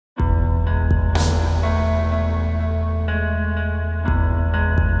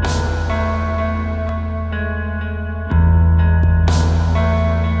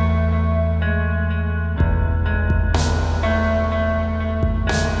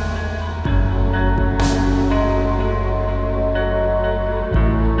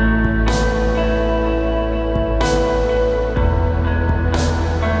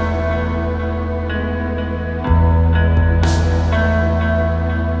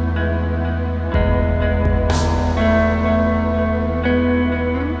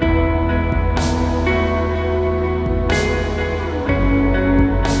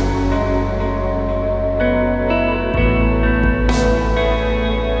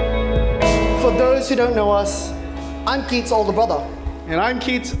For those who don't know us, I'm Keat's older brother. And I'm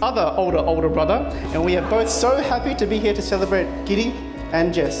Keat's other older brother, and we are both so happy to be here to celebrate Giddy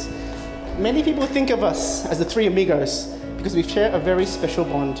and Jess. Many people think of us as the three amigos because we share a very special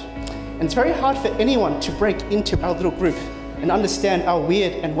bond. And it's very hard for anyone to break into our little group and understand our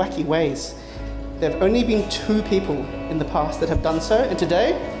weird and wacky ways. There have only been 2 people in the past that have done so, and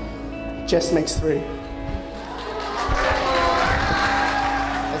today, Jess makes 3.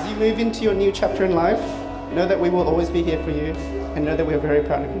 As you move into your new chapter in life, know that we will always be here for you, and know that we are very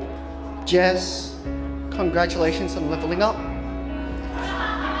proud of you. Jess, congratulations on leveling up.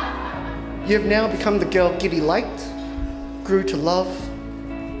 You have now become the girl Giddy liked, grew to love,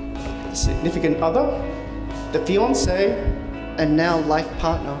 The significant other, the fiancé, and now life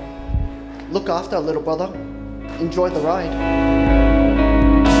partner. Look after our little brother. Enjoy the ride.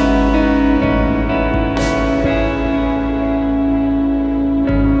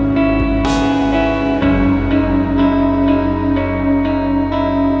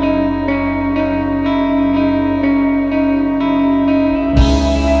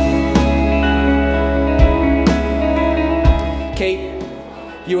 Keat,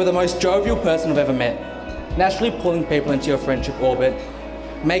 you are the most jovial person I've ever met, naturally pulling people into your friendship orbit,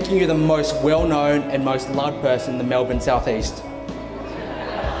 making you the most well-known and most loved person in the Melbourne Southeast.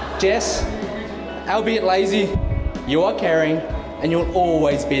 Jess, albeit lazy, you are caring and you'll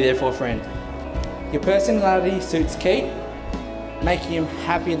always be there for a friend. Your personality suits Keat, making him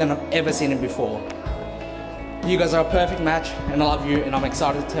happier than I've ever seen him before. You guys are a perfect match and I love you, and I'm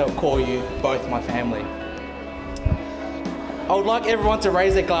excited to call you both my family. I would like everyone to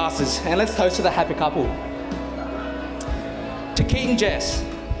raise their glasses and let's toast to the happy couple. To Keat and Jess,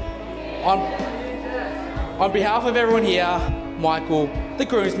 on behalf of everyone here, Michael, the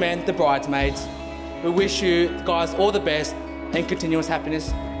groomsmen, the bridesmaids, we wish you guys all the best and continuous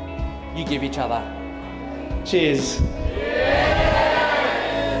happiness you give each other. Cheers.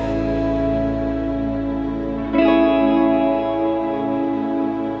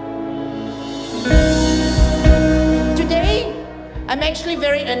 Today, I'm actually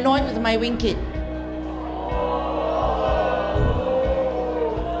very annoyed with my wing kid.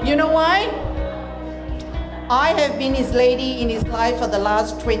 You know why? I have been his lady in his life for the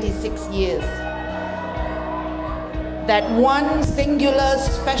last 26 years. That one singular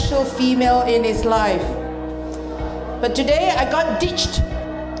special female in his life. But today I got ditched.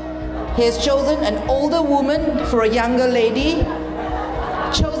 He has chosen an older woman for a younger lady,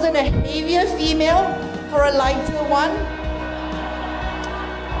 chosen a heavier female for a lighter one,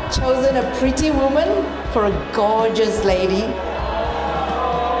 chosen a pretty woman for a gorgeous lady,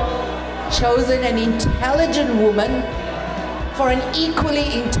 chosen an intelligent woman for an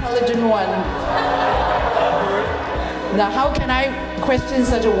equally intelligent one. Now, how can I question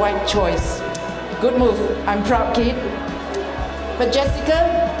such a wise choice? Good move. I'm proud, Keat. But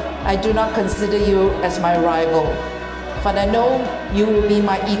Jessica, I do not consider you as my rival. But I know you will be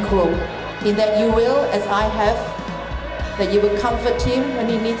my equal, in that you will, as I have, that you will comfort him when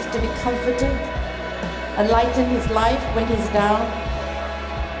he needs to be comforted, enlighten his life when he's down,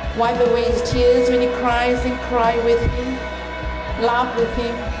 wipe away his tears when he cries and cry with him, laugh with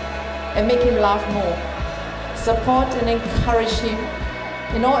him, and make him laugh more. Support and encourage him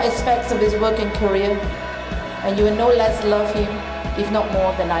in all aspects of his work and career, and you will no less love him, if not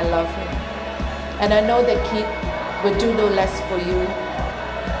more than I love him. And I know that Keat will do no less for you.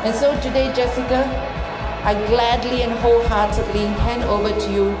 And so today, Jessica, I gladly and wholeheartedly hand over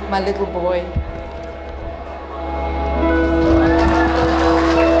to you, my little boy.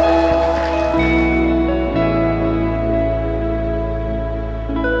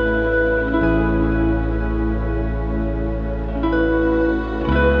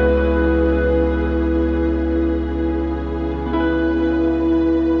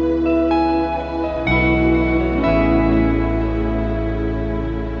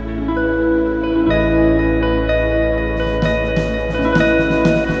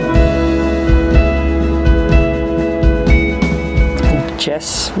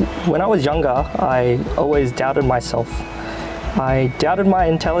 Jess, when I was younger, I always doubted myself. I doubted my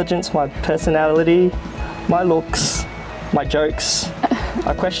intelligence, my personality, my looks, my jokes.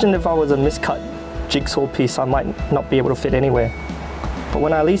 I questioned if I was a miscut jigsaw piece I might not be able to fit anywhere. But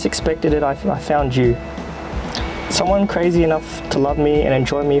when I least expected it, I found you. Someone crazy enough to love me and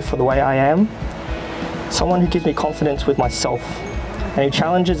enjoy me for the way I am. Someone who gives me confidence with myself and who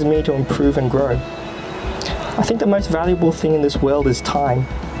challenges me to improve and grow. I think the most valuable thing in this world is time.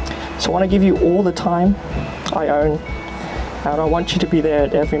 So I want to give you all the time I own, and I want you to be there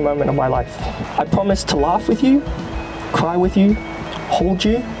at every moment of my life. I promise to laugh with you, cry with you, hold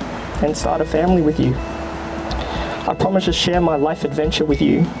you, and start a family with you. I promise to share my life adventure with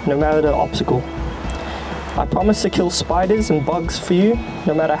you, no matter the obstacle. I promise to kill spiders and bugs for you,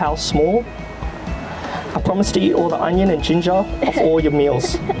 no matter how small. I promise to eat all the onion and ginger off all your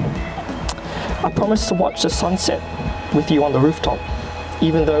meals. I promise to watch the sunset with you on the rooftop,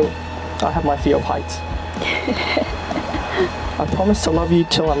 even though I have my fear of heights. I promise to love you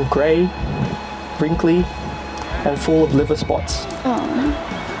till I'm grey, wrinkly, and full of liver spots.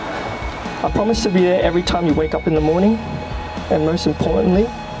 I promise to be there every time you wake up in the morning, and most importantly,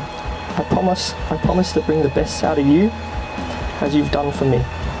 I promise to bring the best out of you, as you've done for me.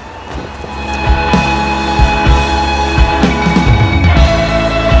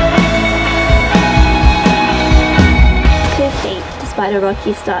 Despite a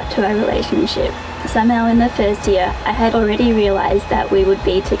rocky start to our relationship, somehow in the first year, I had already realised that we would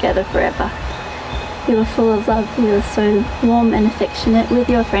be together forever. You were full of love, you were so warm and affectionate with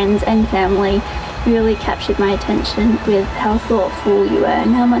your friends and family. You really captured my attention with how thoughtful you were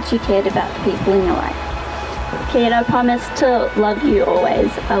and how much you cared about the people in your life. Keat, I promise to love you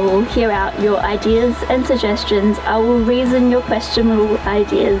always. I will hear out your ideas and suggestions. I will reason your questionable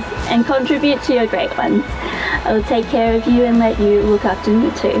ideas and contribute to your great ones. I will take care of you and let you look after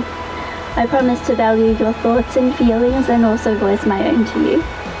me too. I promise to value your thoughts and feelings and also voice my own to you.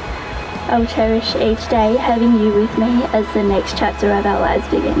 I will cherish each day having you with me as the next chapter of our lives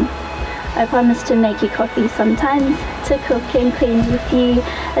begin. I promise to make you coffee sometimes, to cook and clean with you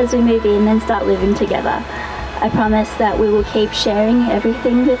as we move in and start living together. I promise that we will keep sharing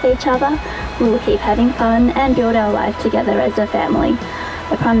everything with each other, we will keep having fun and build our life together as a family.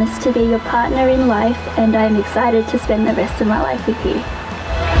 I promise to be your partner in life, and I am excited to spend the rest of my life with you.